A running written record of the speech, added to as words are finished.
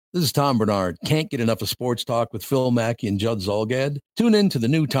This is Tom Bernard. Can't get enough of sports talk with Phil Mackey and Judd Zulgad? Tune in to the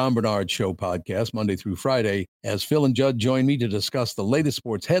new Tom Bernard Show podcast Monday through Friday as Phil and Judd join me to discuss the latest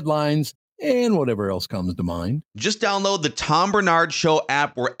sports headlines and whatever else comes to mind. Just download the Tom Bernard Show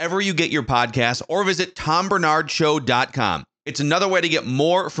app wherever you get your podcasts or visit tombernardshow.com. It's another way to get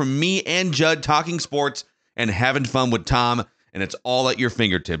more from me and Judd talking sports and having fun with Tom, and it's all at your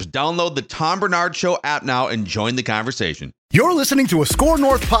fingertips. Download the Tom Bernard Show app now and join the conversation. You're listening to a Score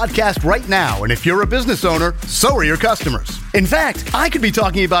North podcast right now, and if you're a business owner, so are your customers. In fact, I could be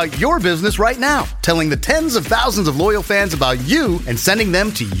talking about your business right now, telling the tens of thousands of loyal fans about you and sending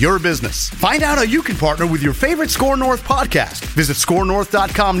them to your business. Find out how you can partner with your favorite Score North podcast. Visit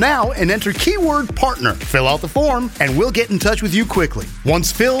scorenorth.com now and enter keyword partner. Fill out the form, and we'll get in touch with you quickly.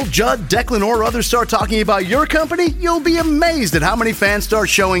 Once Phil, Judd, Declan, or others start talking about your company, you'll be amazed at how many fans start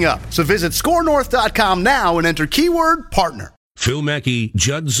showing up. So visit scorenorth.com now and enter keyword partner. Phil Mackey,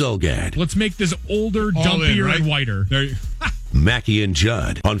 Judd Zulgad. Let's make this older, dumpier, and whiter. Mackey and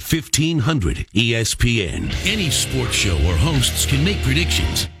Judd on 1500 ESPN. Any sports show or hosts can make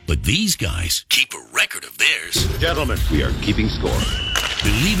predictions, but these guys keep a record of theirs. Gentlemen, we are keeping score.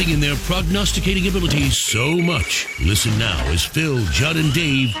 Believing in their prognosticating abilities so much. Listen now as Phil, Judd, and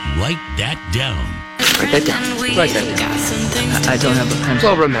Dave write that down. Write that down. Write that down. I don't have a pen.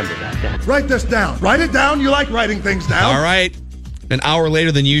 Well, remember that then. Write this down. Write it down. You like writing things down. All right. An hour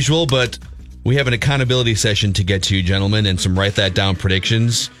later than usual, but we have an accountability session to get to, gentlemen, and some write that down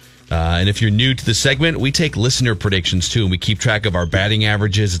predictions. And if you're new to the segment, we take listener predictions too, and we keep track of our batting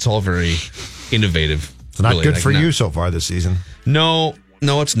averages. It's all very innovative. It's not good for you so far this season. No,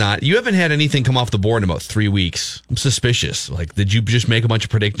 it's not. You haven't had anything come off the board in about 3 weeks. I'm suspicious. Like, did you just make a bunch of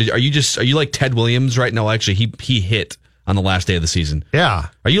predictions? Are you like Ted Williams right now? Actually, he hit on the last day of the season. Yeah.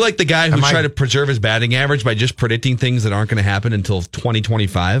 Are you like the guy who tried to preserve his batting average by just predicting things that aren't going to happen until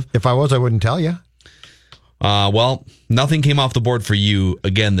 2025? If I was, I wouldn't tell you. Well, nothing came off the board for you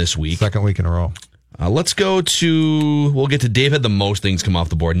again this week. Second week in a row. We'll get to Dave had the most things come off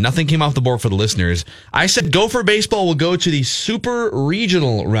the board. Nothing came off the board for the listeners. I said go for baseball. We'll go to the super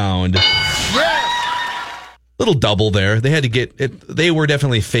regional round. Yes! Little double there. They had to get it. They were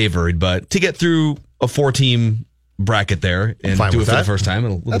definitely favored, but to get through a 4-team bracket there and do it for the first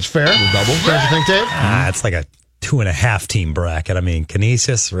time. That's fair. Little double. Don't you think, Dave? It's like a 2.5 team bracket. I mean,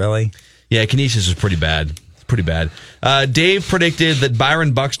 Canisius, really? Yeah, Canisius was pretty bad. Pretty bad. Dave predicted that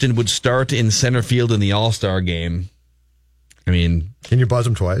Byron Buxton would start in center field in the All-Star game. I mean... Can you buzz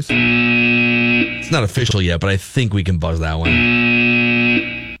him twice? It's not official yet, but I think we can buzz that one.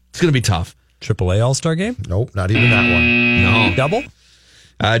 It's going to be tough. AAA All-Star game? Nope, not even that one. No. Double?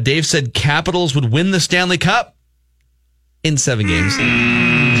 Dave said Capitals would win the Stanley Cup in 7 games.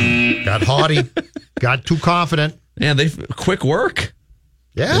 Got haughty. Got too confident. Yeah, quick work.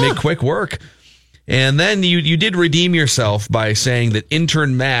 Yeah. They made quick work. And then you did redeem yourself by saying that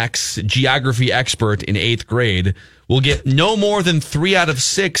intern Max, geography expert in 8th grade, will get no more than 3 out of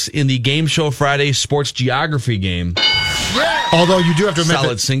 6 in the Game Show Friday sports geography game. Yeah. Although you do have to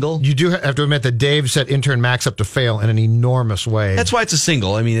admit you do have to admit that Dave set intern Max up to fail in an enormous way. That's why it's a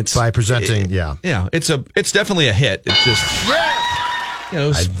single. I mean, it's by presenting. It's definitely a hit. It's just.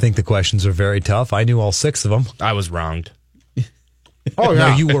 I think the questions are very tough. I knew all 6 of them. I was wronged. Oh, yeah.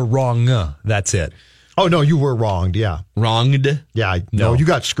 No, you were wrong. That's it. Oh, no, you were wronged. Yeah. Wronged? Yeah. No, you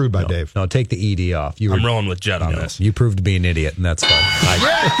got screwed by Dave. No, take the ED off. I'm rolling with Judd on this. You proved to be an idiot, and that's fine.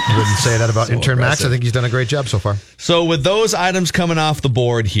 I wouldn't say that about intern Max. I think he's done a great job so far. So with those items coming off the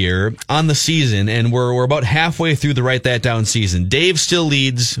board here on the season, and we're about halfway through the Write That Down season, Dave still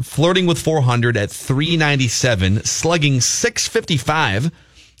leads, flirting with 400 at 397, slugging 655.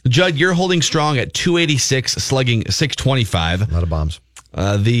 Judd, you're holding strong at 286, slugging 625. A lot of bombs.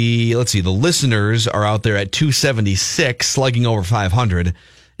 The listeners are out there at 276, slugging over 500.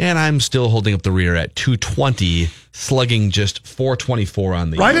 And I'm still holding up the rear at 220, slugging just 424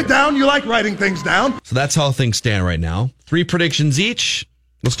 on the Write year. it down. You like writing things down. So that's how things stand right now. 3 predictions each.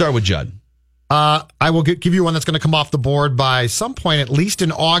 We'll start with Judd. I will give you one that's going to come off the board by some point, at least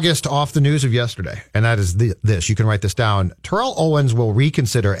in August, off the news of yesterday. And that is this. You can write this down. Terrell Owens will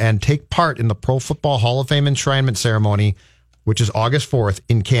reconsider and take part in the Pro Football Hall of Fame enshrinement ceremony, which is August 4th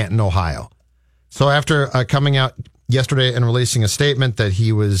in Canton, Ohio. So after coming out yesterday and releasing a statement that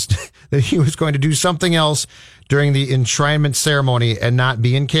he was going to do something else during the enshrinement ceremony and not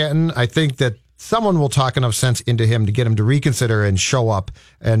be in Canton, I think that someone will talk enough sense into him to get him to reconsider and show up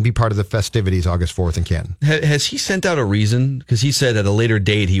and be part of the festivities August 4th in Canton. Has he sent out a reason? Because he said at a later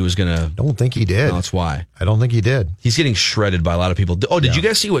date he was going to... Don't think he did. No, that's why. I don't think he did. He's getting shredded by a lot of people. Did you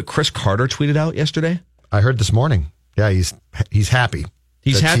guys see what Chris Carter tweeted out yesterday? I heard this morning. Yeah, he's happy.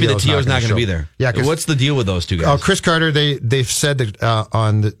 He's happy that T.O.'s not going to be there. Yeah, what's the deal with those two guys? Chris Carter, they've said that,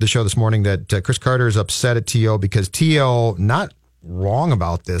 on the show this morning that Chris Carter is upset at T.O. because T.O., not wrong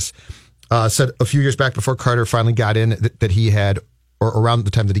about this, said a few years back before Carter finally got in that he had, or around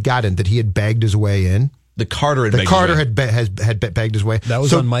the time that he got in, that he had bagged his way in. Carter had bagged his way. That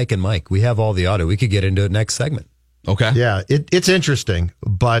was on Mike and Mike. We have all the audio. We could get into it next segment. Okay. Yeah, it's interesting,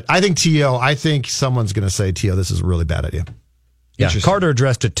 but I think someone's going to say, T.O., this is a really bad idea. Yeah, Carter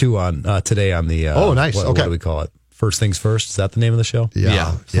addressed it too on today on the. Nice. What do we call it? First Things First. Is that the name of the show?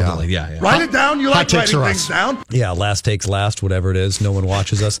 Yeah. Write it down. You like writing things down? Yeah, last takes last, whatever it is. No one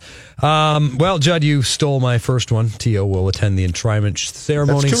watches us. Well, Judd, you stole my first one. T.O. will attend the enshrinement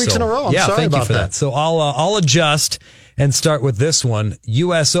ceremony. That's 2 weeks in a row. I'm sorry thank about you for that. So I'll adjust and start with this one.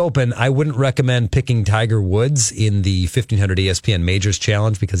 U.S. Open. I wouldn't recommend picking Tiger Woods in the 1500 ESPN Majors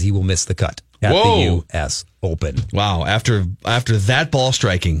Challenge because he will miss the cut at the U.S. Open. Wow! After that ball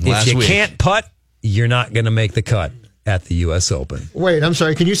striking last week, if you can't putt, you're not going to make the cut at the U.S. Open. Wait, I'm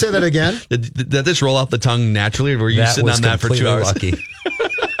sorry. Can you say that again? Did this roll off the tongue naturally, or were you sitting on that for 2 hours? Lucky.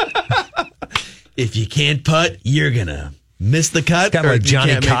 If you can't putt, you're gonna miss the cut. It's kind of like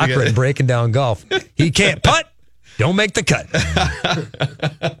Johnny Cochran breaking down golf. He can't putt. Don't make the cut.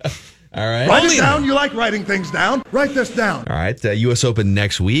 All right. Write it down. You like writing things down. Write this down. All right. U.S. Open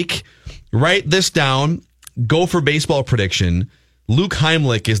next week. Write this down. Go for baseball prediction. Luke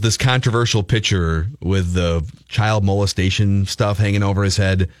Heimlich is this controversial pitcher with the child molestation stuff hanging over his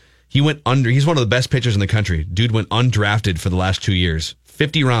head. He's one of the best pitchers in the country. Dude went undrafted for the last 2 years.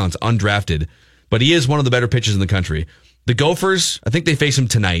 50 rounds, undrafted. But he is one of the better pitchers in the country. The Gophers, I think they face him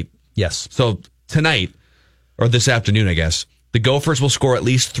tonight. Yes. So tonight, or this afternoon, I guess, the Gophers will score at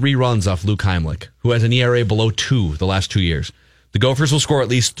least 3 runs off Luke Heimlich, who has an ERA below 2 the last 2 years. The Gophers will score at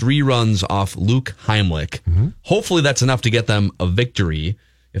least 3 runs off Luke Heimlich. Mm-hmm. Hopefully that's enough to get them a victory.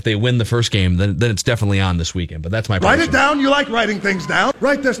 If they win the first game, then it's definitely on this weekend. But that's my prediction. Write it down. You like writing things down.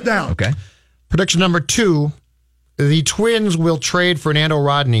 Write this down. Okay. Prediction number 2, the Twins will trade Fernando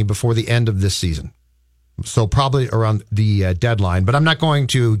Rodney before the end of this season. So probably around the deadline. But I'm not going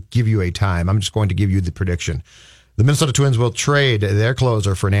to give you a time. I'm just going to give you the prediction. The Minnesota Twins will trade their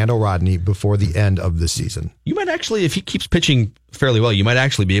closer, Fernando Rodney, before the end of the season. You might actually, if he keeps pitching fairly well, you might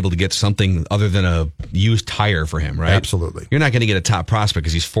actually be able to get something other than a used tire for him, right? Absolutely. You're not going to get a top prospect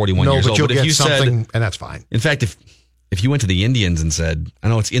because he's 41 years old. But you'll get something, and that's fine. In fact, if you went to the Indians and said, I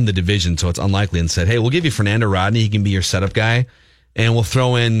know it's in the division, so it's unlikely, and said, hey, we'll give you Fernando Rodney, he can be your setup guy, and we'll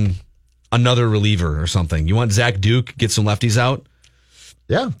throw in another reliever or something. You want Zach Duke, get some lefties out?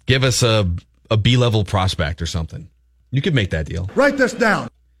 Yeah. Give us a B-level prospect or something. You could make that deal. Write this down.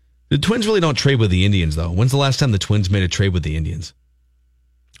 The Twins really don't trade with the Indians, though. When's the last time the Twins made a trade with the Indians?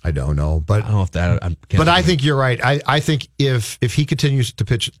 I don't know, but I don't know if that. But I think you're right. I think if he continues to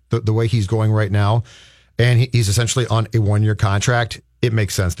pitch the way he's going right now, and he's essentially on a 1-year contract, it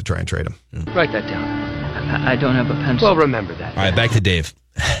makes sense to try and trade him. Write that down. I don't have a pencil. Well, remember that. All right, back to Dave.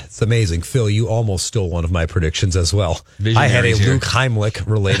 It's amazing. Phil, you almost stole one of my predictions as well. I had a Luke Heimlich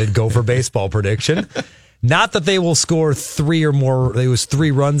related Gopher baseball prediction. Not that they will score 3 or more. It was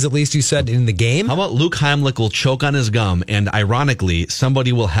 3 runs at least, you said, in the game. How about Luke Heimlich will choke on his gum, and ironically,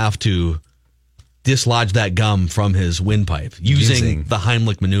 somebody will have to dislodge that gum from his windpipe using the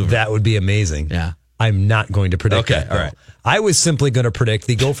Heimlich maneuver. That would be amazing. Yeah. I'm not going to predict that. All right. I was simply going to predict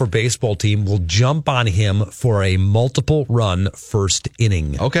the Gopher baseball team will jump on him for a multiple run first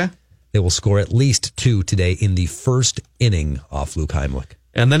inning. Okay. They will score at least 2 today in the first inning off Luke Heimlich.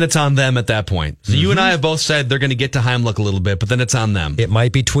 And then it's on them at that point. So you and I have both said they're going to get to Heimlich a little bit, but then it's on them. It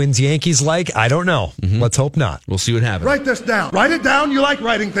might be Twins-Yankees like. I don't know. Let's hope not. We'll see what happens. Write this down. Write it down. You like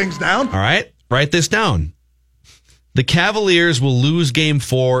writing things down. All right. Write this down. The Cavaliers will lose game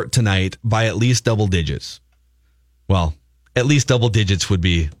 4 tonight by at least double digits. Well, at least double digits would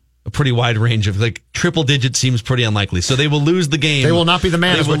be a pretty wide range of, like, triple digits seems pretty unlikely. So they will lose the game. They will not be the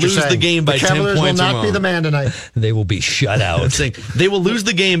man. They will lose the game by 10 points. The Cavaliers will not be the man tonight. They will be shut out. They will lose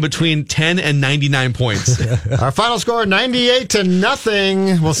the game between 10 and 99 points. Our final score,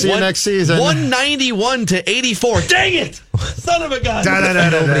 98-0. We'll see you next season. 191-84. Dang it! Son of a gun.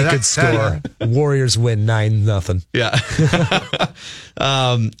 Nobody could score. Warriors win 9-0. Yeah.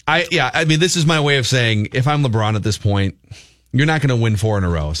 I mean, this is my way of saying if I'm LeBron at this point, you're not going to win 4 in a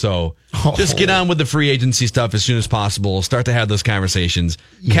row. So just get on with the free agency stuff as soon as possible. Start to have those conversations.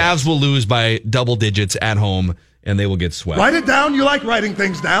 Yes. Cavs will lose by double digits at home, and they will get swept. Write it down. You like writing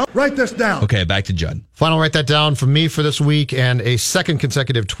things down. Write this down. Okay, back to Judd. Final write that down from me for this week, and a second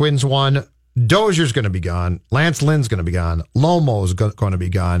consecutive Twins one. Dozier's going to be gone. Lance Lynn's going to be gone. Lomo's going to be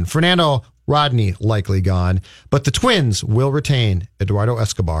gone. Fernando Rodney likely gone. But the Twins will retain Eduardo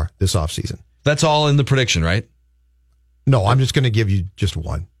Escobar this offseason. That's all in the prediction, right? No, I'm just going to give you just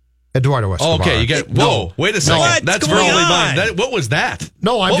one. Eduardo Escobar. Oh, okay, you get. Whoa, wait a second. What? That's What's going verbally on? binding. What was that?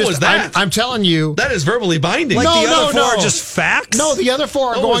 No, What was that? I'm telling you. That is verbally binding. Like No, the other no, four no. are just facts? No, the other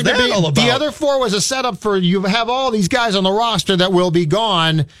four are What going was to that be. all about? The other four was a setup for you have all these guys on the roster that will be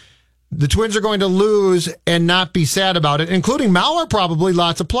gone. The Twins are going to lose and not be sad about it, including Mauer, probably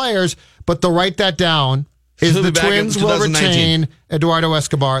lots of players. But they'll write that down. Is He'll the be back in Twins will 2019. retain Eduardo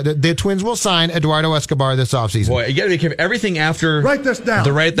Escobar. The Twins will sign Eduardo Escobar this offseason. Boy, you got to be careful. Everything after Write this down.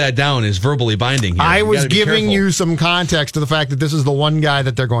 the write that down is verbally binding here. I You was gotta be giving careful. you some context to the fact that this is the one guy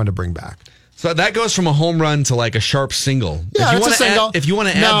that they're going to bring back. So that goes from a home run to like a sharp single. Yeah, if you it's wanna a single. Add, if you want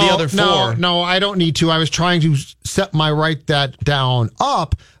to add the other four. No, I don't need to. I was trying to set my write that down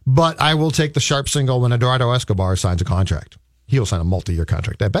up, but I will take the sharp single when Eduardo Escobar signs a contract. He'll sign a multi-year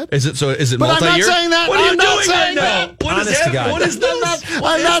contract, I bet. Is it But multi-year? I'm not saying that. What are you I'm not doing saying right that. now? What is Honest to that? God. What is this?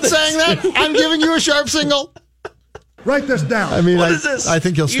 I'm not saying that. I'm giving you a sharp single. Write this down. I mean, What is this? I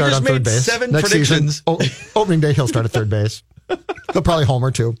think he'll You start just on third made base. 7 Next predictions. season, opening day, he'll start at third base. He'll probably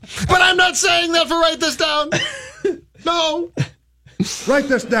homer too. But I'm not saying that for write this down. No. Write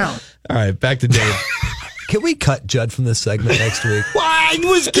this down. All right, back to Dave. Can we cut Judd from this segment next week? Why? I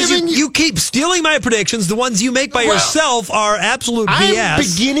was giving You keep stealing my predictions. The ones you make by yourself are absolute BS.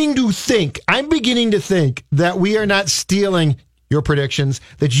 I'm beginning to think that we are not stealing your predictions,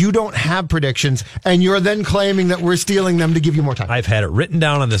 that you don't have predictions, and you're then claiming that we're stealing them to give you more time. I've had it written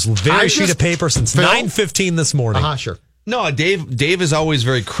down on this very sheet of paper since 9:15 this morning. Sure. No, Dave is always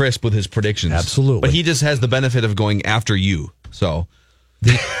very crisp with his predictions. Absolutely. But he just has the benefit of going after you. So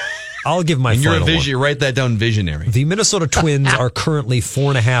I'll give my and you're a final one. vision. Write that down, visionary. The Minnesota Twins are currently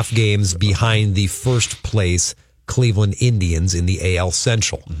 4.5 games behind the first place Cleveland Indians in the AL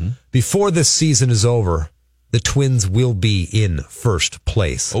Central. Mm-hmm. Before this season is over, the Twins will be in first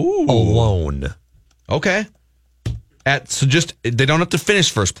place alone. Okay. So just they don't have to finish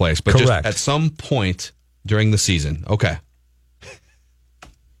first place, but just Correct. at some point during the season. Okay.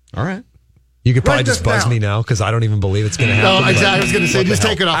 All right. You could probably Write just this buzz down. me now because I don't even believe it's going to happen. No, exactly. I was going to say, What the just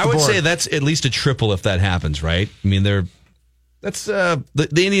hell? take it off I the would board. say that's at least a triple if that happens, right? I mean, the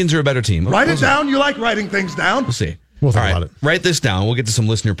Indians are a better team. Write We'll it see. down. You like writing things down. We'll see. We'll think All right, about it. Write this down. We'll get to some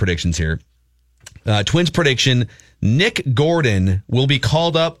listener predictions here. Twins prediction: Nick Gordon will be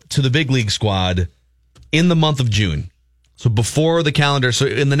called up to the big league squad in the month of June. So before the calendar, so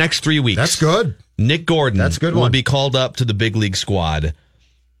in the next 3 weeks. That's good. Nick Gordon That's a good will one. be called up to the big league squad,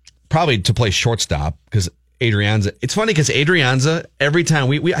 probably to play shortstop because Adrianza. It's funny because Adrianza, every time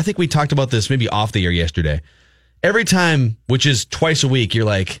I think we talked about this maybe off the air yesterday. Every time, which is twice a week, you're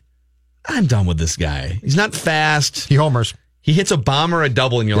like, I'm done with this guy. He's not fast. He homers. He hits a bomb or a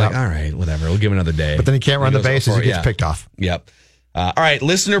double, and you're Yep. like, all right, whatever. We'll give him another day. But then he can't run the goes bases. for He it. gets picked off. Yep. All right,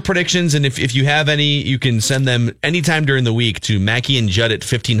 listener predictions, and if you have any, you can send them anytime during the week to Mackey and Judd at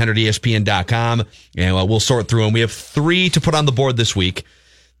 1500ESPN.com, and we'll sort through them. We have 3 to put on the board this week.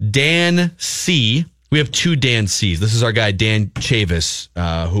 Dan C. We have 2 Dan C's. This is our guy, Dan Chavis,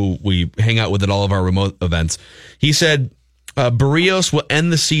 who we hang out with at all of our remote events. He said Barrios will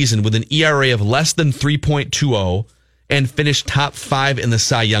end the season with an ERA of less than 3.20 and finish top 5 in the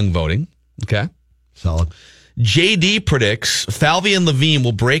Cy Young voting. Okay. Solid. JD predicts Falvey and Levine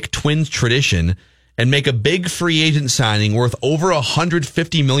will break Twins tradition and make a big free agent signing worth over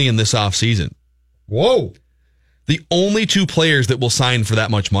 $150 million this offseason. Whoa. The only 2 players that will sign for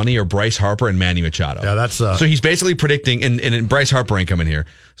that much money are Bryce Harper and Manny Machado. Yeah, that's so he's basically predicting, and Bryce Harper ain't coming here.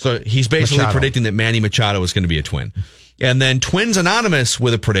 So he's basically Machado. predicting that Manny Machado is going to be a Twin. And then Twins Anonymous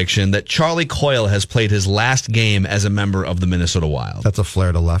with a prediction that Charlie Coyle has played his last game as a member of the Minnesota Wild. That's a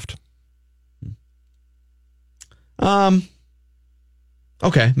flare to left.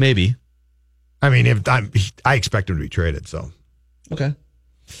 Okay, maybe. I mean, I expect him to be traded, so. Okay.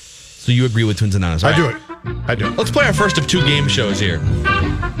 So you agree with Twins Anonymous? I All do right. it. I do it. Let's play our first of 2 game shows here.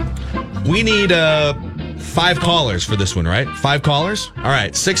 We need 5 callers for this one, right? 5 callers? All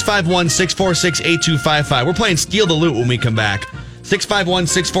right. 651-646-8255. We're playing Steal the Loot when we come back.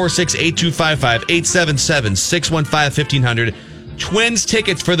 651-646-8255. 877-615-1500. Twins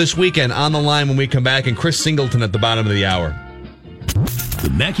tickets for this weekend on the line when we come back, and Chris Singleton at the bottom of the hour. The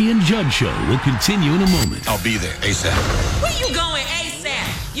Mackey and Judd Show will continue in a moment. I'll be there ASAP. Where you going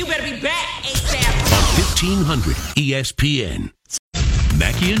ASAP? You better be back ASAP. On 1500 ESPN.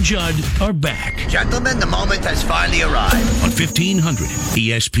 Mackey and Judd are back. Gentlemen, the moment has finally arrived. On 1500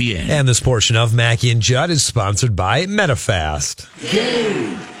 ESPN. And this portion of Mackey and Judd is sponsored by MetaFast.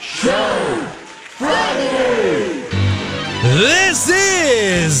 Game Show Friday. This is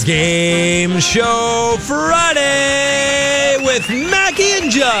is Game Show Friday with Mackey and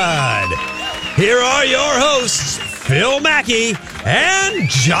Judd. Here are your hosts, Phil Mackey and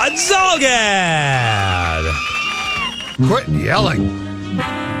Judd Zolgad. Quit yelling.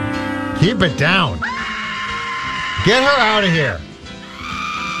 Keep it down. Get her out of here.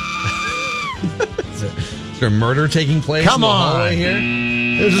 Is there murder taking place in the hallway here?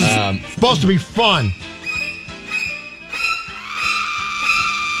 This is supposed to be fun.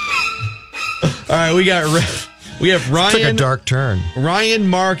 All right, we have Ryan. Took a dark turn. Ryan,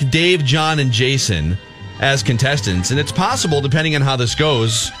 Mark, Dave, John, and Jason as contestants, and it's possible, depending on how this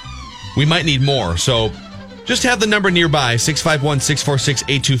goes, we might need more. So just have the number nearby,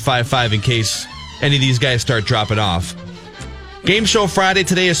 651-646-8255, in case any of these guys start dropping off. Game Show Friday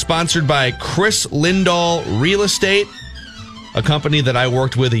today is sponsored by Chris Lindahl Real Estate, a company that I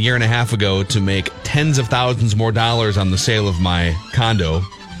worked with a year and a half ago to make tens of thousands more dollars on the sale of my condo.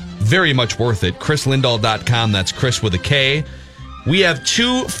 Very much worth it. ChrisLindahl.com. That's Chris with a K. We have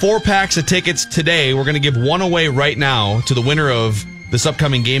 2 4-packs of tickets today. We're going to give one away right now to the winner of this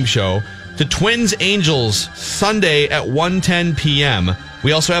upcoming game show to Twins Angels Sunday at 1:10 p.m.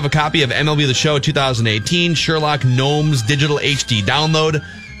 We also have a copy of MLB The Show 2018 Sherlock Gnomes Digital HD download,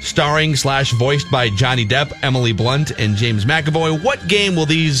 starring / voiced by Johnny Depp, Emily Blunt, and James McAvoy. What game will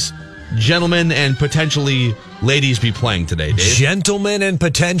these gentlemen and potentially ladies be playing today, Dave? Gentlemen and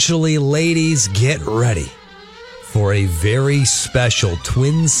potentially ladies, get ready for a very special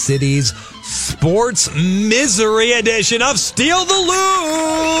Twin Cities Sports Misery edition of Steal the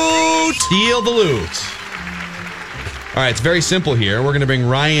Loot! Steal the Loot. All right, it's very simple here. We're going to bring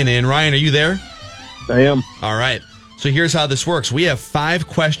Ryan in. Ryan, are you there? I am. All right. So here's how this works. We have 5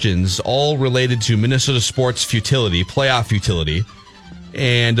 questions, all related to Minnesota sports futility, playoff futility.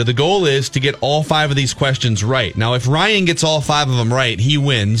 And the goal is to get all 5 of these questions right. Now, if Ryan gets all 5 of them right, he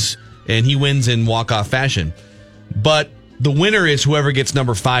wins, and he wins in walk-off fashion. But the winner is whoever gets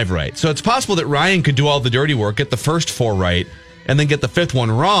number 5 right. So it's possible that Ryan could do all the dirty work, get the first 4 right, and then get the 5th one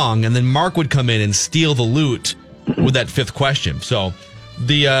wrong, and then Mark would come in and steal the loot with that 5th question. So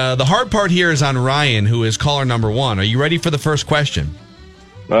the hard part here is on Ryan, who is caller number 1. Are you ready for the first question?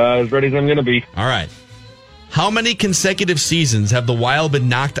 As ready as I'm going to be. All right. How many consecutive seasons have the Wild been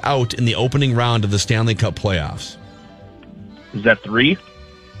knocked out in the opening round of the Stanley Cup playoffs? Is that 3?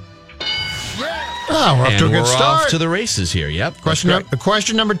 Oh, we're off to a good start. Off to the races here. Yep.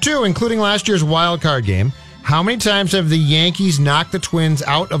 Question number 2, including last year's wild card game. How many times have the Yankees knocked the Twins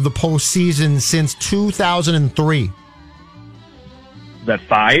out of the postseason since 2003? Is that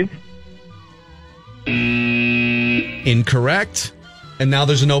 5? Incorrect. And now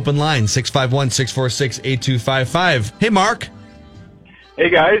there's an open line, 651-646-8255. Hey, Mark. Hey,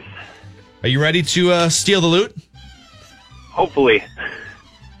 guys. Are you ready to steal the loot? Hopefully.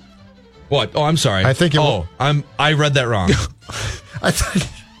 What? Oh, I'm sorry. I think I read that wrong.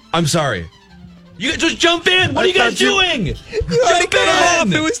 I'm sorry. You just jump in. What are you guys doing? You already cut him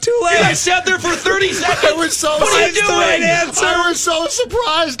off. It was too late. You guys sat there for 30 seconds. I was so What are you doing? I was so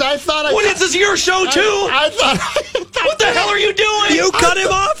surprised. I thought What is this, your show, too? I thought what the hell are you doing? You cut him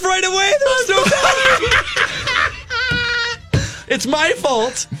off right away. There was no time. It's my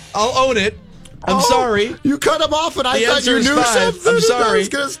fault. I'll own it. I'm sorry. You cut him off, and I thought you knew 5. something. I'm sorry.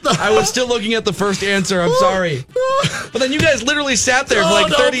 I was still looking at the first answer. I'm sorry. But then you guys literally sat there for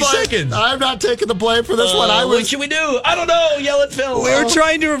 30 seconds. I'm not taking the blame for this one. What should we do? I don't know. Yell at Phil. We were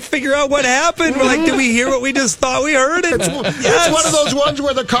trying to figure out what happened. We're like, did we hear what we just thought we heard? It's one of those ones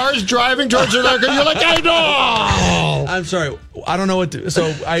where the car's driving towards your car, and you're like, I know. I'm sorry. I don't know what to.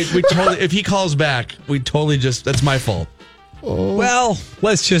 So we totally. If he calls back, we totally just. That's my fault. Oh. Well,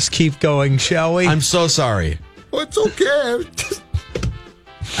 let's just keep going, shall we? I'm so sorry. It's okay.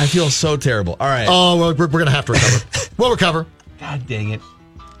 I feel so terrible. All right. Oh, well, we're going to have to recover. We'll recover. God dang it.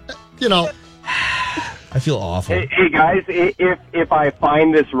 You know. I feel awful. Hey guys, if I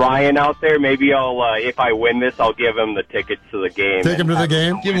find this Ryan out there, maybe I'll, if I win this, I'll give him the tickets to the game. Take him to the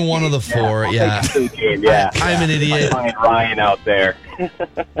game? Give him one of the 4, yeah. Take him to the game, yeah. I'm an idiot. If I find Ryan out there.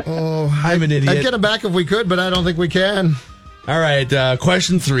 I'm an idiot. I'd get him back if we could, but I don't think we can. All right,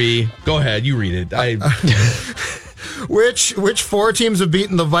 question 3. Go ahead, you read it. Which 4 teams have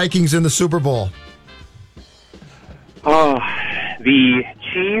beaten the Vikings in the Super Bowl? Oh, the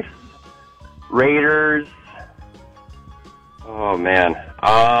Chiefs, Raiders. Oh man.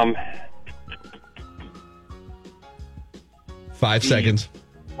 5 seconds.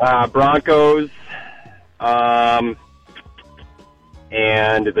 Broncos. And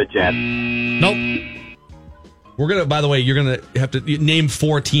the Jets. Nope. We're gonna. By the way, you're gonna have to name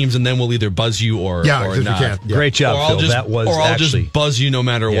 4 teams, and then we'll either buzz you or not. We can. Yeah. Great job, Phil. I'll just buzz you no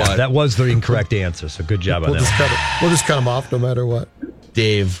matter what. That was the incorrect answer. So good job on that. We'll just cut them off no matter what.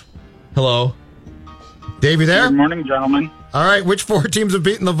 Dave, hello. Dave, you there? Good morning, gentlemen. All right, which 4 teams have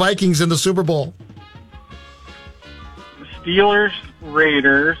beaten the Vikings in the Super Bowl? Steelers,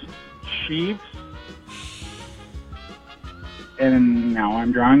 Raiders, Chiefs, and now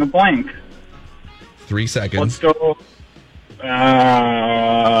I'm drawing a blank. 3 seconds. Let's go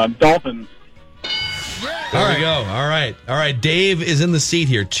Dolphins. There we go. All right. Dave is in the seat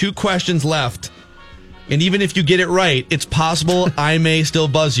here. 2 questions left. And even if you get it right, it's possible I may still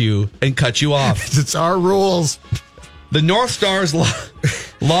buzz you and cut you off. It's our rules. The North Stars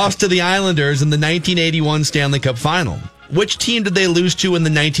lost to the Islanders in the 1981 Stanley Cup Final. Which team did they lose to in the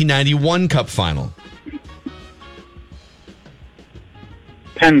 1991 Cup Final?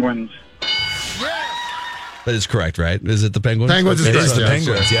 Penguins. That is correct, right? Is it the Penguins? Penguins is correct. The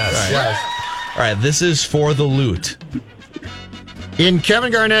Penguins, yes. All right, this is for the loot. In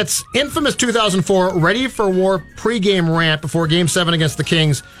Kevin Garnett's infamous 2004 Ready for War pregame rant before Game 7 against the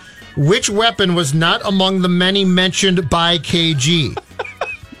Kings, which weapon was not among the many mentioned by KG?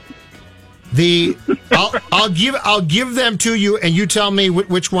 I'll give them to you, and you tell me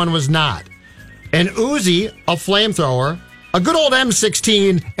which one was not. An Uzi, a flamethrower, a good old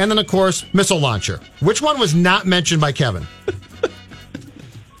M16, and then, of course, missile launcher. Which one was not mentioned by Kevin?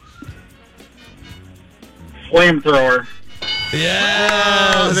 Flamethrower.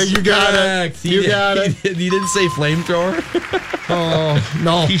 Yeah, you got it. You got it. He didn't say flamethrower. Oh,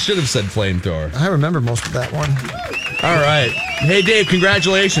 no. He should have said flamethrower. I remember most of that one. All right. Hey, Dave,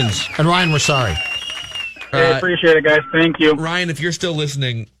 congratulations. And Ryan, we're sorry. Hey, appreciate it, guys. Thank you. Ryan, if you're still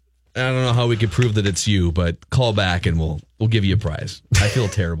listening, I don't know how we could prove that it's you, but call back and we'll give you a prize. I feel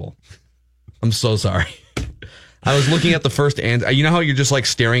terrible. I'm so sorry. I was looking at the first answer. You know how you're just like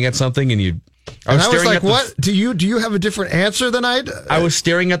staring at something and I was like, what? Do you have a different answer than I was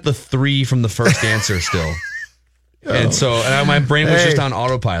staring at the 3 from the first answer still. And so my brain was just on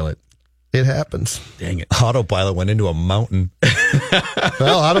autopilot. It happens. Dang it. Autopilot went into a mountain.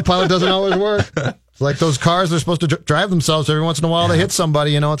 Well, autopilot doesn't always work. It's like those cars, they're supposed to drive themselves. Every once in a while they hit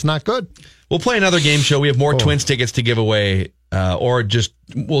somebody, it's not good. We'll play another game show. We have more Twins tickets to give away, or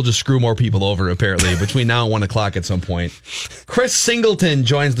we'll just screw more people over, apparently, between now and 1 o'clock at some point. Chris Singleton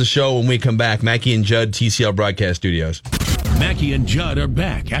joins the show when we come back. Mackey and Judd, TCL Broadcast Studios. Mackey and Judd are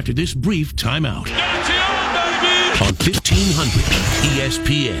back after this brief timeout. On 1500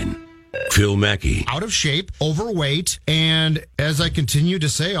 ESPN. Phil Mackey. Out of shape, overweight, and as I continue to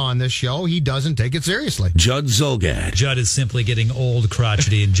say on this show, he doesn't take it seriously. Judd Zulgad. Judd is simply getting old,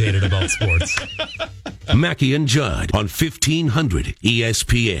 crotchety, and jaded about sports. Mackey and Judd on 1500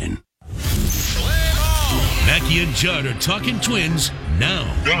 ESPN. Mackey and Judd are talking Twins now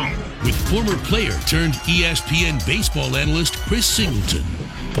with former player turned ESPN baseball analyst Chris Singleton.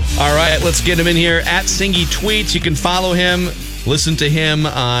 All right, let's get him in here at Singy Tweets. You can follow him. Listen to him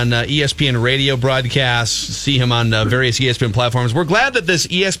on ESPN radio broadcasts. See him on various ESPN platforms. We're glad that this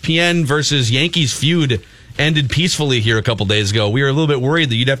ESPN versus Yankees feud ended peacefully here a couple days ago. We were a little bit worried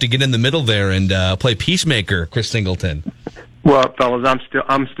that you'd have to get in the middle there and play peacemaker, Chris Singleton. Well, fellas,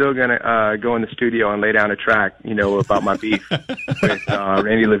 I'm still gonna go in the studio and lay down a track, about my beef with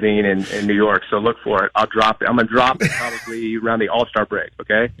Randy Levine in New York. So look for it. I'll drop it. I'm gonna drop it probably around the All-Star break.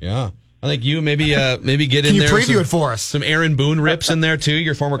 Okay? Yeah. I think you maybe get in there. Can you preview it for us? Some Aaron Boone rips in there too,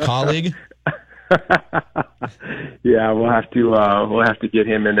 your former colleague. Yeah, we'll have to get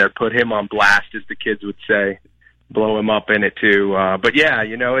him in there, put him on blast, as the kids would say, blow him up in it too. But yeah,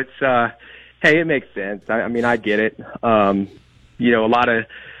 it's hey, it makes sense. I mean, I get it. A lot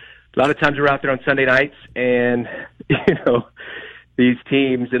of times we're out there on Sunday nights, and these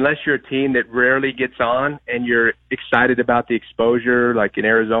teams, unless you're a team that rarely gets on and you're excited about the exposure, like in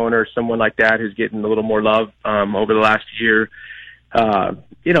Arizona or someone like that who's getting a little more love over the last year, a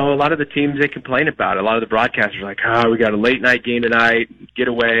lot of the teams, they complain about it. A lot of the broadcasters are like, we got a late night game tonight, get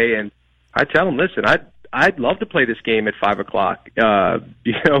away. And I tell them, listen, I'd love to play this game at 5 o'clock.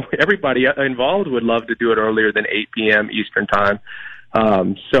 Everybody involved would love to do it earlier than 8 p.m. Eastern time.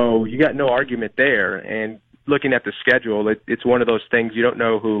 So you got no argument there. And looking at the schedule, it's one of those things you don't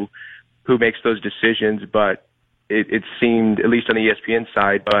know who makes those decisions, but it seemed, at least on the ESPN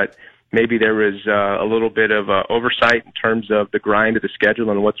side, but maybe there was a little bit of oversight in terms of the grind of the schedule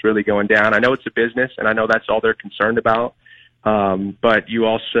and what's really going down. I know it's a business, and I know that's all they're concerned about, but you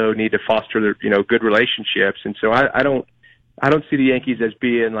also need to foster good relationships. And so I don't see the Yankees as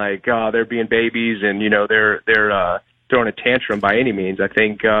being like, they're being babies and they're throwing a tantrum by any means. I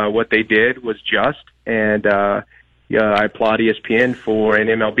think what they did was just, and I applaud ESPN and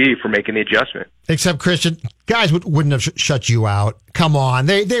MLB for making the adjustment. Except, Christian, guys wouldn't have shut you out. Come on.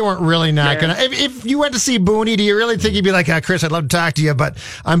 They weren't really not going to. If you went to see Booney, do you really think he'd be like, Chris, I'd love to talk to you, but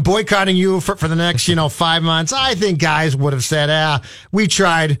I'm boycotting you for the next 5 months? I think guys would have said, we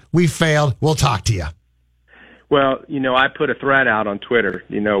tried, we failed, we'll talk to you. Well, I put a thread out on Twitter,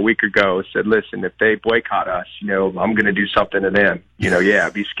 a week ago, said, listen, if they boycott us, I'm going to do something to them.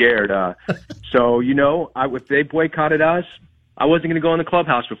 Be scared. So, if they boycotted us, I wasn't going to go in the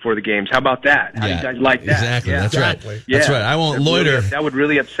clubhouse before the games. How about that? How do you guys like that? Exactly. Yeah. That's right. Yeah. That's right. I won't loiter. That would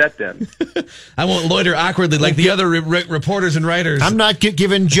really upset them. I won't loiter awkwardly like the other reporters and writers. I'm not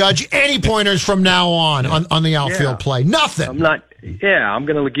giving Judge any pointers from now on the outfield play. Nothing. I'm not. Yeah, I'm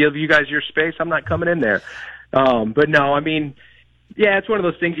going to give you guys your space. I'm not coming in there. But no, it's one of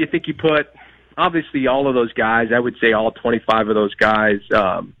those things you think you put. Obviously, all of those guys, I would say all 25 of those guys,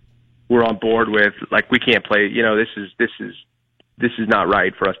 we're on board with. Like, we can't play. This is not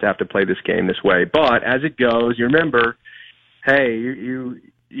right for us to have to play this game this way. But as it goes, you remember, hey, you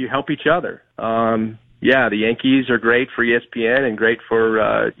help each other. The Yankees are great for ESPN and great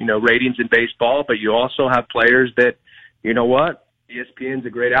for ratings in baseball, but you also have players that, ESPN's a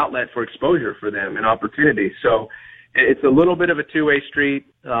great outlet for exposure for them and opportunity. So it's a little bit of a two-way street.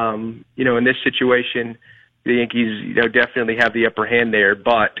 In this situation, the Yankees, definitely have the upper hand there,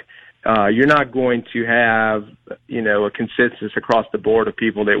 but you're not going to have, a consensus across the board of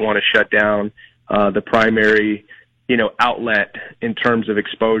people that want to shut down the primary, outlet in terms of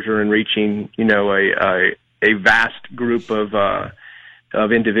exposure and reaching, a vast group of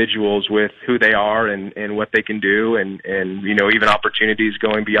individuals with who they are and what they can do and even opportunities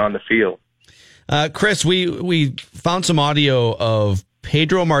going beyond the field. Chris, we found some audio of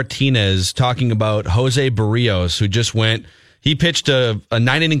Pedro Martinez talking about Jose Barrios, who just he pitched a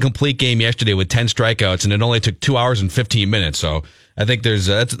 9-inning complete game yesterday with 10 strikeouts, and it only took 2 hours and 15 minutes. So I think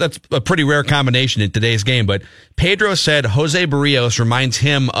that's a pretty rare combination in today's game. But Pedro said Jose Barrios reminds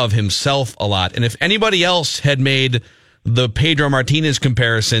him of himself a lot. And if anybody else had made the Pedro Martinez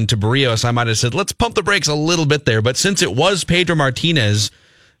comparison to Barrios, I might have said, let's pump the brakes a little bit there. But since it was Pedro Martinez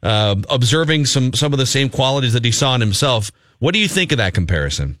observing some of the same qualities that he saw in himself, what do you think of that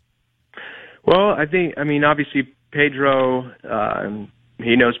comparison? Well, obviously Pedro,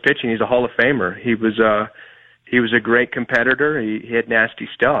 he knows pitching. He's a Hall of Famer. He was a great competitor. He had nasty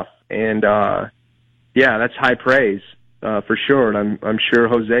stuff. And, that's high praise, for sure. And I'm sure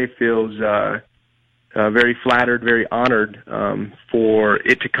Jose feels, very flattered, very honored for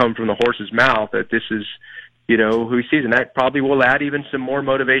it to come from the horse's mouth that this is, who he sees. And that probably will add even some more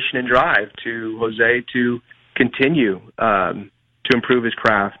motivation and drive to Jose to continue to improve his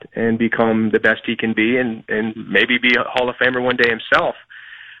craft and become the best he can be and maybe be a Hall of Famer one day himself.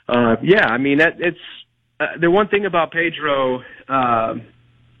 The one thing about Pedro,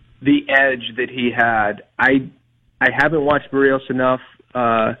 the edge that he had, I haven't watched Barrios enough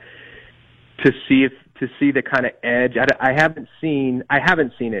to see the kind of edge. I haven't seen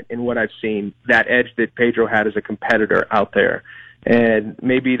it in what I've seen, that edge that Pedro had as a competitor out there. And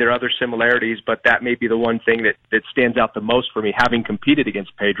maybe there are other similarities, but that may be the one thing that stands out the most for me, having competed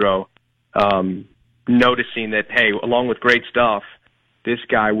against Pedro, noticing that, hey, along with great stuff, this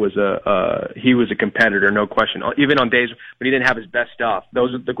guy was he was a competitor, no question. Even on days when he didn't have his best stuff.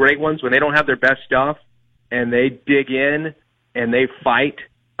 Those are the great ones, when they don't have their best stuff and they dig in and they fight.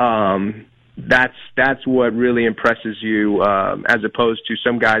 That's what really impresses you, as opposed to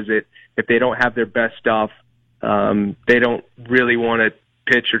some guys that if they don't have their best stuff, they don't really want to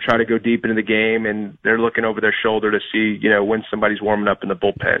pitch or try to go deep into the game, and they're looking over their shoulder to see, when somebody's warming up in the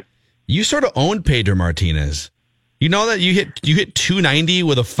bullpen. You sort of owned Pedro Martinez. You know that you hit 290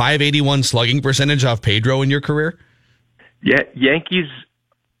 with a 581 slugging percentage off Pedro in your career? Yeah, Yankees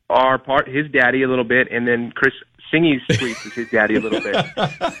are his daddy a little bit, and then Chris Singy's tweets is his daddy a little bit.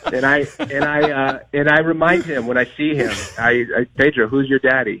 And I remind him when I see him, I Pedro, who's your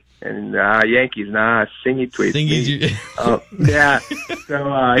daddy? And Yankees, Singy tweets. Yeah.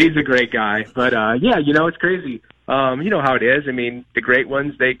 So he's a great guy. But it's crazy. You know how it is. I mean, the great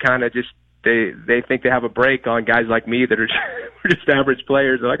ones, they kind of just they think they have a break on guys like me that are just average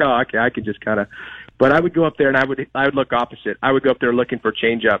players. They're like, oh, okay, I could just kind of. But I would go up there and I would look opposite. I would go up there looking for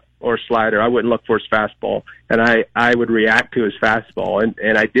changeup or slider. I wouldn't look for his fastball, and I would react to his fastball,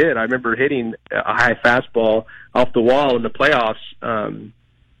 and I did. I remember hitting a high fastball off the wall in the playoffs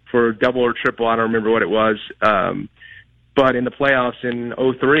for double or triple. I don't remember what it was, but in the playoffs in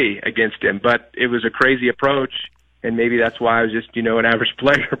 2003 against him. But it was a crazy approach, and maybe that's why I was just, an average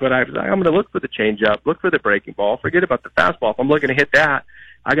player. But I was like, I'm going to look for the changeup, look for the breaking ball, forget about the fastball. If I'm looking to hit that,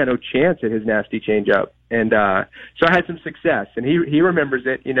 I got no chance at his nasty changeup. And so I had some success, and he remembers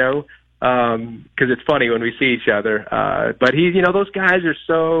it, because it's funny when we see each other. But those guys are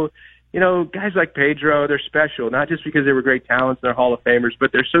so, guys like Pedro, they're special, not just because they were great talents and they're Hall of Famers,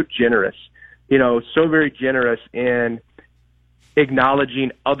 but they're so generous, so very generous in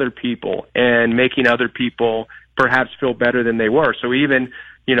acknowledging other people and making other people perhaps feel better than they were. So even,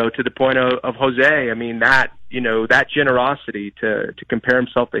 to the point of Jose, I mean, that generosity to compare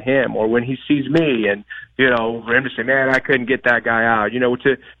himself to him, or when he sees me and, for him to say, man, I couldn't get that guy out,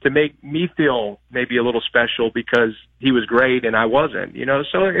 to make me feel maybe a little special because he was great and I wasn't,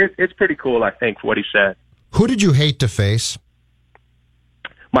 so it's pretty cool, I think, what he said. Who did you hate to face?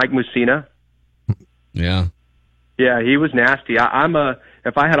 Mike Mussina. Yeah. Yeah, he was nasty.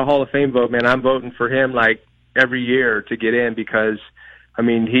 If I had a Hall of Fame vote, man, I'm voting for him like every year to get in because, I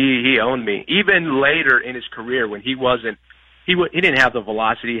mean, he owned me. Even later in his career when he didn't have the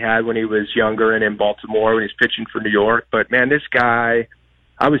velocity he had when he was younger and in Baltimore when he was pitching for New York. But, man, this guy,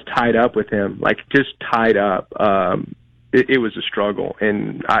 I was tied up with him, like just tied up. It was a struggle.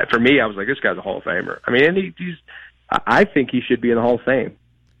 And for me, I was like, this guy's a Hall of Famer. I mean, and I think he should be in the Hall of Fame.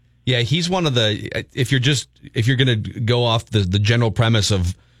 Yeah, he's one of the, if you're going to go off the general premise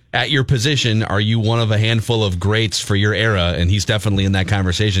of at your position, are you one of a handful of greats for your era? And he's definitely in that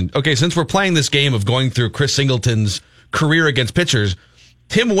conversation. Okay, since we're playing this game of going through Chris Singleton's career against pitchers,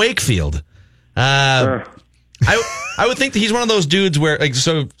 Tim Wakefield. I would think that he's one of those dudes where, like,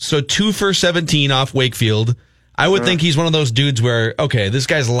 so 2 for 17 off Wakefield. I would think he's one of those dudes where, okay, this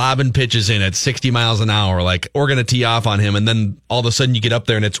guy's lobbing pitches in at 60 miles an hour. Like, we're going to tee off on him, and then all of a sudden you get up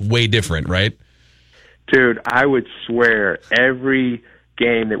there and it's way different, right? Dude, I would swear every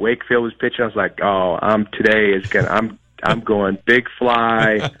game that Wakefield was pitching, I was like, oh, I'm going big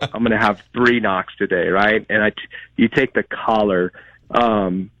fly. I'm going to have 3 knocks today, right? And you take the collar.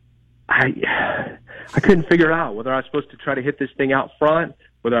 I couldn't figure out whether I was supposed to try to hit this thing out front,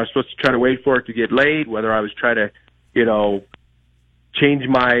 whether I was supposed to try to wait for it to get laid, whether I was trying to, change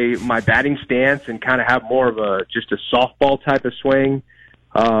my batting stance and kind of have more of just a softball type of swing.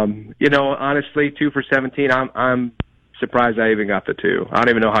 Honestly, 2 for 17, I'm surprised I even got the 2. I don't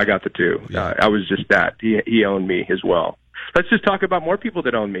even know how I got the 2. Yeah. I was just that. He owned me as well. Let's just talk about more people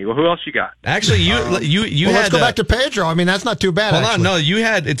that own me. Well, who else you got? Actually, you had. Let's go back to Pedro. I mean, that's not too bad. Hold on, no, you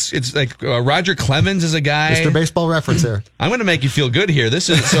had. It's like Roger Clemens is a guy. Mr. Baseball Reference there. I'm going to make you feel good here. This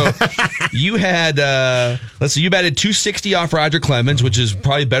is so. You had. Let's see. You batted 260 off Roger Clemens, which is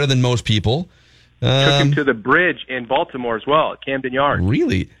probably better than most people. Took him to the bridge in Baltimore as well, at Camden Yards.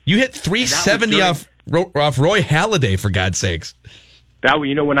 Really? You hit 370 off Roy Halladay, for God's sakes. That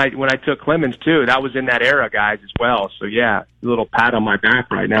when I took Clemens too, that was in that era, guys, as well. So yeah, a little pat on my back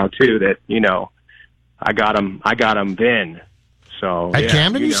right now too. That I got him then. So at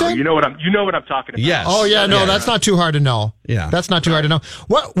Camden, you said? You know what I'm talking about. Yes. Oh yeah, no, that's not too hard to know. Yeah, that's not too hard to know.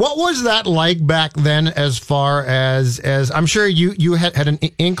 What was that like back then? As far as I'm sure you had an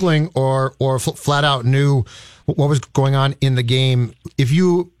inkling or flat out knew what was going on in the game. If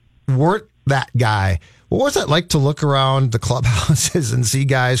you weren't that guy, what was it like to look around the clubhouses and see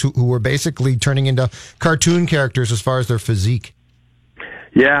guys who were basically turning into cartoon characters as far as their physique?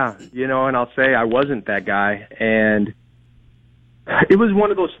 Yeah, and I'll say I wasn't that guy. And it was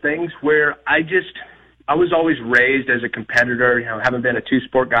one of those things where I was always raised as a competitor, having been a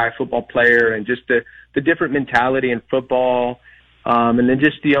 2-sport guy, football player, and just the different mentality in football. And then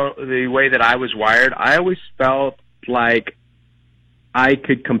just the way that I was wired, I always felt like I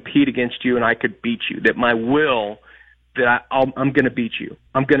could compete against you and I could beat you, that my will, that I'm going to beat you.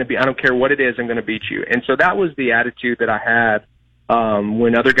 I don't care what it is, I'm going to beat you. And so that was the attitude that I had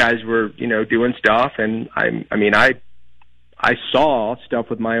when other guys were, doing stuff. And I saw stuff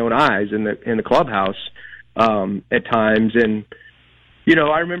with my own eyes in the clubhouse at times. And,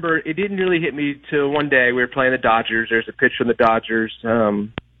 I remember it didn't really hit me till one day we were playing the Dodgers. There's a pitch from the Dodgers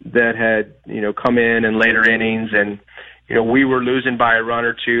that had, come in later innings, and we were losing by a run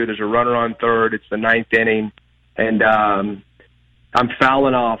or two. There's a runner on third. It's the 9th inning. And I'm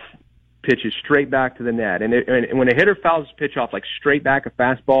fouling off pitches straight back to the net. And when a hitter fouls his pitch off, like straight back a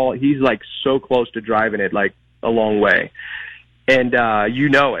fastball, he's like so close to driving it like a long way. And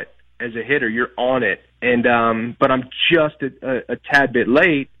it. As a hitter, you're on it. And but I'm just a tad bit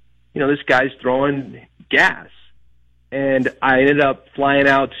late. This guy's throwing gas. And I ended up flying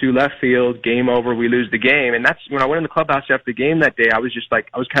out to left field, game over, we lose the game. And that's when I went in the clubhouse after the game that day, I was just like,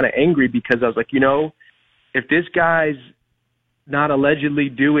 I was kind of angry because I was like, if this guy's not allegedly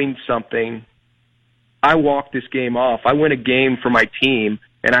doing something, I walked this game off. I win a game for my team,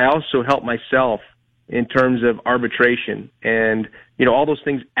 and I also help myself in terms of arbitration. And, all those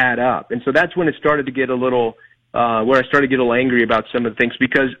things add up. And so that's when it started to get a little, where I started to get a little angry about some of the things,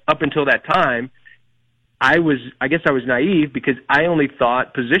 because up until that time, I guess I was naive, because I only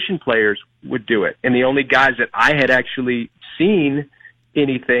thought position players would do it. And the only guys that I had actually seen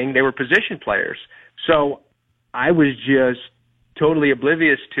anything, they were position players. So I was just totally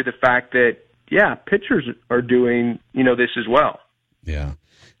oblivious to the fact that, pitchers are doing, this as well. Yeah.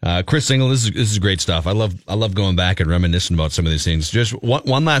 Chris Single, this is great stuff. I love going back and reminiscing about some of these things. Just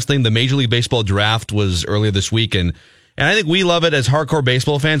one last thing. The Major League Baseball draft was earlier this week, and I think we love it as hardcore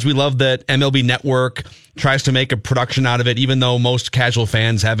baseball fans. We love that MLB Network tries to make a production out of it, even though most casual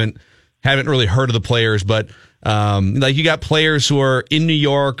fans haven't really heard of the players. But like, you got players who are in New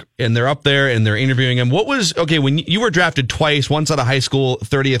York and they're up there and they're interviewing them. When you were drafted twice, once out of high school,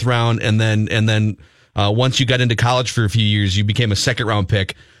 30th round, and then once you got into college for a few years, you became a second round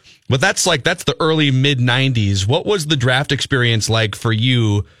pick. But that's the early mid 90s. What was the draft experience like for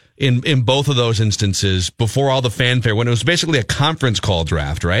you in both of those instances before all the fanfare, when it was basically a conference call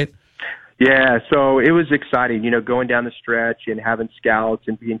draft, right? Yeah, so it was exciting, going down the stretch and having scouts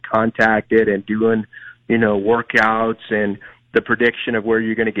and being contacted and doing, workouts and the prediction of where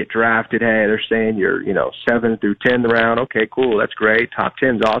you're going to get drafted. Hey, they're saying you're, 7th through 10th round. Okay, cool. That's great. Top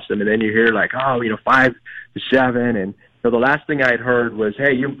 10's awesome. And then you hear 5 to 7. And the last thing I had heard was,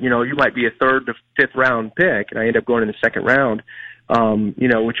 hey, you might be a 3rd to 5th round pick. And I ended up going in the 2nd round,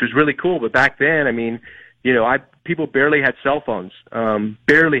 which was really cool. But back then, people barely had cell phones, and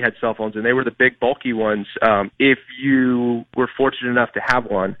they were the big bulky ones, if you were fortunate enough to have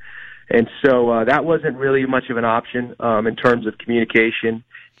one. And so that wasn't really much of an option in terms of communication.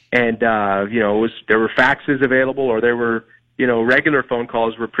 And there were faxes available, or there were regular phone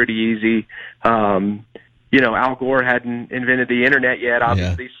calls were pretty easy. Al Gore hadn't invented the internet yet,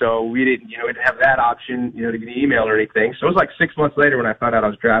 obviously, so we didn't have that option, to get an email or anything. So it was like 6 months later when I found out I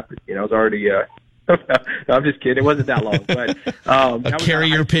was drafted. I was already. No, I'm just kidding. It wasn't that long, but a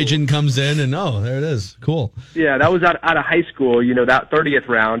carrier pigeon comes in, and there it is. Cool. Yeah, that was out of high school. That 30th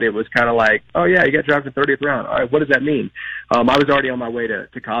round, it was kind of like, oh yeah, you got drafted 30th round. All right, what does that mean? I was already on my way to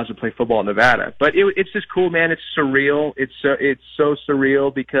college to play football in Nevada, but it's just cool, man. It's surreal. It's so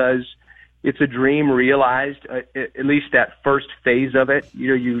surreal because it's a dream realized. At least that first phase of it.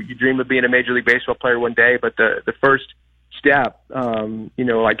 You dream of being a Major League Baseball player one day, but the first step,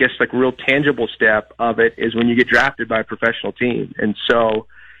 I guess like real tangible step of it is when you get drafted by a professional team. And so,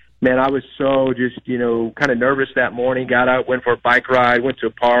 man, I was so just, kind of nervous that morning, got out, went for a bike ride, went to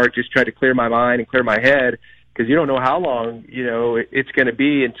a park, just tried to clear my mind and clear my head, because you don't know how long, it's going to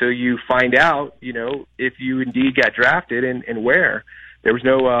be until you find out, if you indeed got drafted and where. There was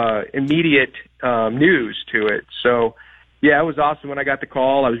no immediate news to it. So, yeah, it was awesome when I got the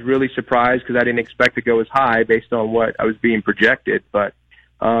call. I was really surprised because I didn't expect to go as high based on what I was being projected. But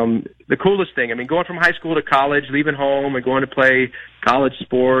the coolest thing, going from high school to college, leaving home and going to play college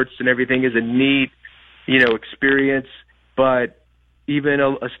sports and everything is a neat, experience. But even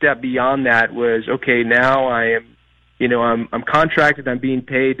a step beyond that was, okay, now I am, I'm contracted, I'm being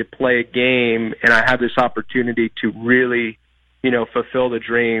paid to play a game, and I have this opportunity to really fulfill the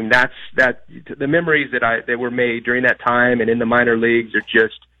dream. The memories that were made during that time and in the minor leagues are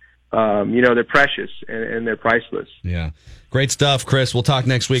just, they're precious and they're priceless. Yeah. Great stuff, Chris. We'll talk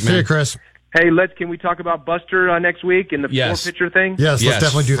next week, man. See you, Chris. Hey, can we talk about Buster next week and the four-pitcher thing? Yes, let's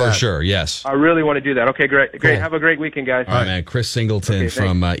definitely do that. For sure, yes. I really want to do that. Okay, great. Cool. Have a great weekend, guys. All right, man. Chris Singleton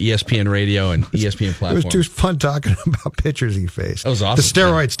from ESPN Radio and ESPN Platform. It was too fun talking about pitchers he faced. That was awesome. The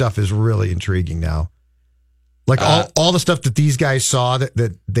steroid stuff is really intriguing now. Like all the stuff that these guys saw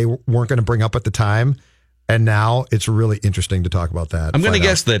that they weren't going to bring up at the time, and now it's really interesting to talk about that. I'm going to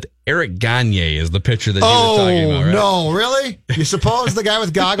guess that Eric Gagne is the pitcher that he was talking about, right? No, really? You suppose the guy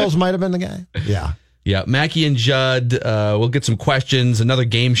with goggles might have been the guy? Yeah. Yeah, Mackey and Judd, we'll get some questions, another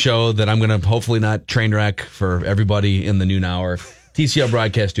game show that I'm going to hopefully not train wreck for everybody in the noon hour. TCL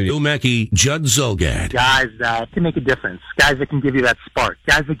Broadcast Studio. Bill Mackey, Judd Zulgad. Guys that can make a difference. Guys that can give you that spark.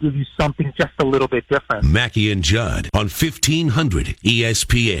 Guys that give you something just a little bit different. Mackey and Judd on 1500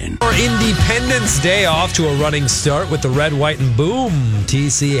 ESPN. For Independence Day, off to a running start with the Red, White, and Boom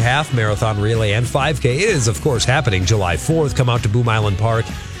TC Half Marathon Relay and 5K. It is, of course, happening July 4th. Come out to Boom Island Park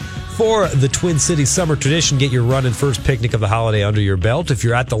for the Twin Cities Summer Tradition. Get your run and first picnic of the holiday under your belt. If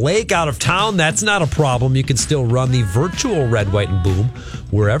you're at the lake out of town, that's not a problem. You can still run the virtual Red, White, and Boom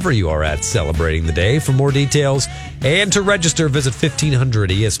wherever you are at celebrating the day. For more details and to register, visit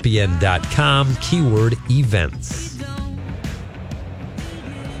 1500ESPN.com, keyword events.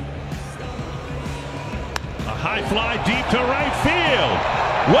 fly deep to right field.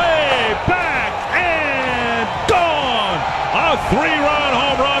 Way back and gone. A 3-run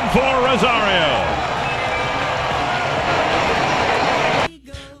home run for Rosario.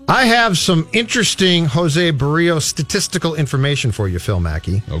 I have some interesting Jose Barrios statistical information for you, Phil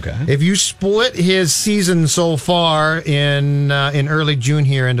Mackey. Okay. If you split his season so far in early June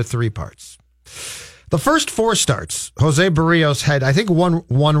here into 3 parts. The first 4 starts, Jose Barrios had, I think, one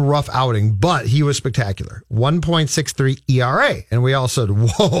rough outing, but he was spectacular. 1.63 ERA. And we all said,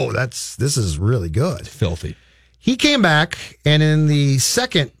 whoa, this is really good. Filthy. He came back, and in the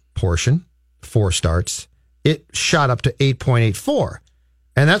second portion, 4 starts, it shot up to 8.84.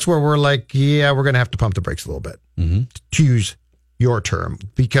 And that's where we're like, yeah, we're going to have to pump the brakes a little bit, to use your term,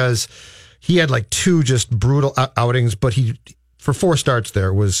 because he had like 2 just brutal outings, but he, for 4 starts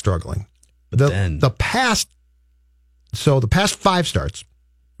there, was struggling. The past 5 starts,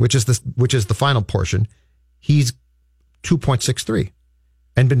 which is the final portion, he's 2.63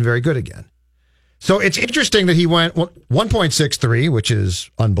 and been very good again. So it's interesting that he went 1.63, which is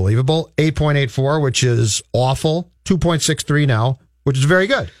unbelievable, 8.84, which is awful, 2.63 now, which is very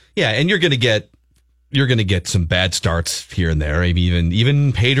good. Yeah, and you're going to get some bad starts here and there. Maybe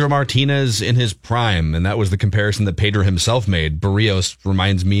even Pedro Martinez in his prime, and that was the comparison that Pedro himself made. Barrios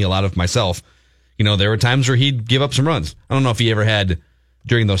reminds me a lot of myself. You know, there were times where he'd give up some runs. I don't know if he ever had,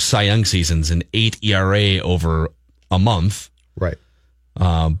 during those Cy Young seasons, an 8 ERA over a month. Right.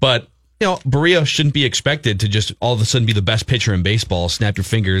 But, you know, Barrios shouldn't be expected to just all of a sudden be the best pitcher in baseball, snap your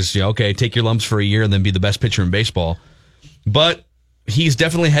fingers, okay, take your lumps for a year and then be the best pitcher in baseball. But he's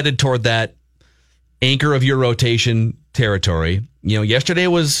definitely headed toward that anchor of your rotation territory. You know, yesterday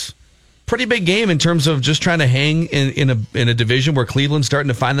was pretty big game in terms of just trying to hang in a division where Cleveland's starting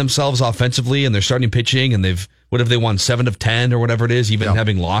to find themselves offensively, and they're starting pitching, and what have they won, 7 of 10 or whatever it is, even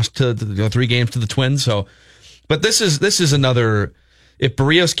having lost to 3 games to the Twins. So, but this is another. If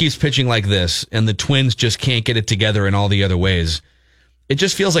Barrios keeps pitching like this, and the Twins just can't get it together in all the other ways, it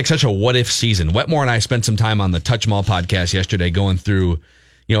just feels like such a what-if season. Wetmore and I spent some time on the Touch 'Em All podcast yesterday going through,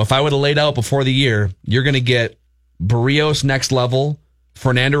 you know, if I would have laid out before the year, you're going to get Barrios next level.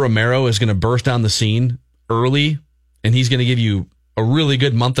 Fernando Romero is going to burst on the scene early, and he's going to give you a really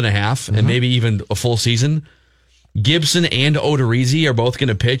good month and a half and maybe even a full season. Gibson and Odorizzi are both going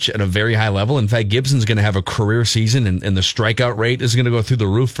to pitch at a very high level. In fact, Gibson's going to have a career season, and the strikeout rate is going to go through the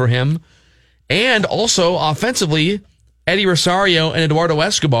roof for him. And also, offensively, Eddie Rosario and Eduardo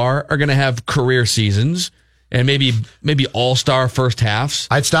Escobar are going to have career seasons and maybe all-star first halves.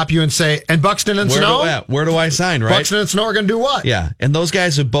 I'd stop you and say, and Buxton and Sano? Where do I sign, right? Buxton and Sano are going to do what? Yeah, and those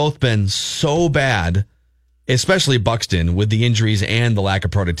guys have both been so bad, especially Buxton, with the injuries and the lack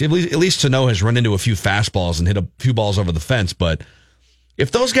of productivity. At least Sano has run into a few fastballs and hit a few balls over the fence, but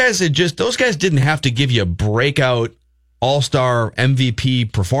if those guys didn't have to give you breakout all-star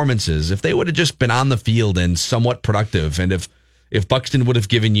MVP performances, if they would have just been on the field and somewhat productive, and if Buxton would have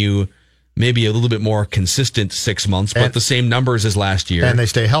given you maybe a little bit more consistent 6 months, but the same numbers as last year, and they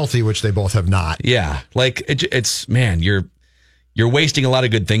stay healthy, which they both have not. Yeah, like it's man, you're wasting a lot of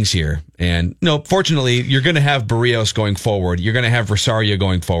good things here. And no, fortunately, you're going to have Barrios going forward. You're going to have Rosario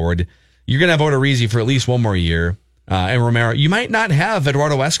going forward. You're going to have Odorizzi for at least one more year. And Romero, you might not have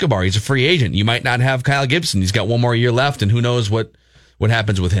Eduardo Escobar. He's a free agent. You might not have Kyle Gibson. He's got one more year left, and who knows what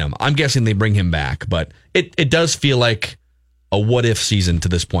happens with him. I'm guessing they bring him back, but it does feel like a what-if season to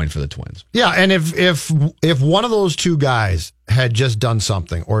this point for the Twins. Yeah, and if one of those 2 guys had just done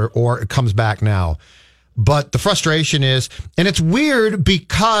something, or it comes back now, but the frustration is, and it's weird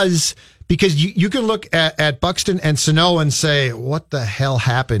because you can look at Buxton and Sano and say, what the hell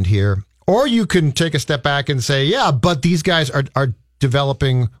happened here? Or you can take a step back and say, yeah, but these guys are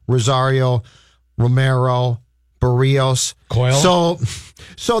developing Rosario, Romero, Barrios, Coyle.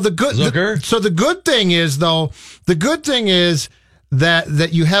 So the good thing is that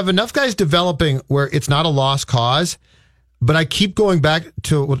you have enough guys developing where it's not a lost cause. But I keep going back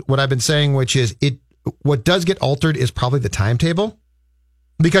to what I've been saying, which is what does get altered is probably the timetable,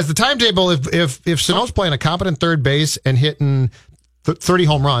 because the timetable, if Sano's playing a competent third base and hitting 30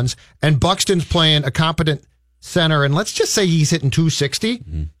 home runs, and Buxton's playing a competent center, and let's just say he's hitting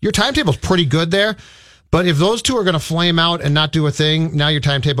 260, your timetable's pretty good there. But if those 2 are going to flame out and not do a thing, now your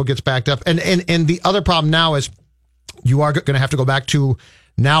timetable gets backed up. And the other problem now is you are going to have to go back to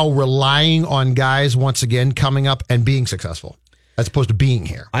now relying on guys once again coming up and being successful, as opposed to being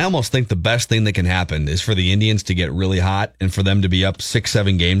here. I almost think the best thing that can happen is for the Indians to get really hot and for them to be up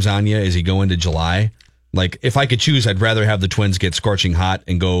 6-7 games on you as you go into July. Like, if I could choose, I'd rather have the Twins get scorching hot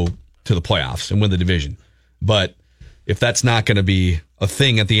and go to the playoffs and win the division. But if that's not going to be a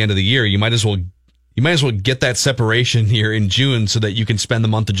thing at the end of the year, you might as well You might as well get that separation here in June so that you can spend the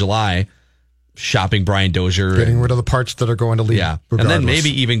month of July shopping Brian Dozier. Getting rid of the parts that are going to leave. Yeah. Regardless. And then maybe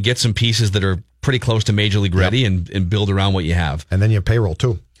even get some pieces that are pretty close to Major League ready and build around what you have. And then you have payroll,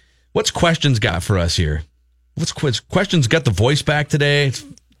 too. What's Questions got for us here? Questions got the voice back today? It's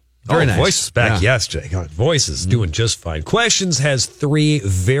very nice. Voice is back, yes, Jay. Voice is doing just fine. Questions has 3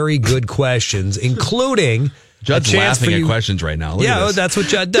 very good questions, including... Judd's laughing at questions right now. Look that's what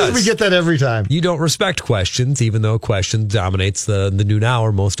Judd does. We get that every time. You don't respect questions, even though questions dominates the noon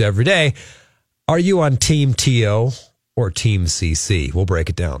hour most every day. Are you on Team TO or Team CC? We'll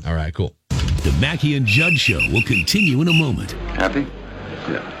break it down. All right, cool. The Mackey and Judd Show will continue in a moment. Happy?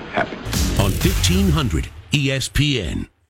 Yeah, happy. On 1500 ESPN.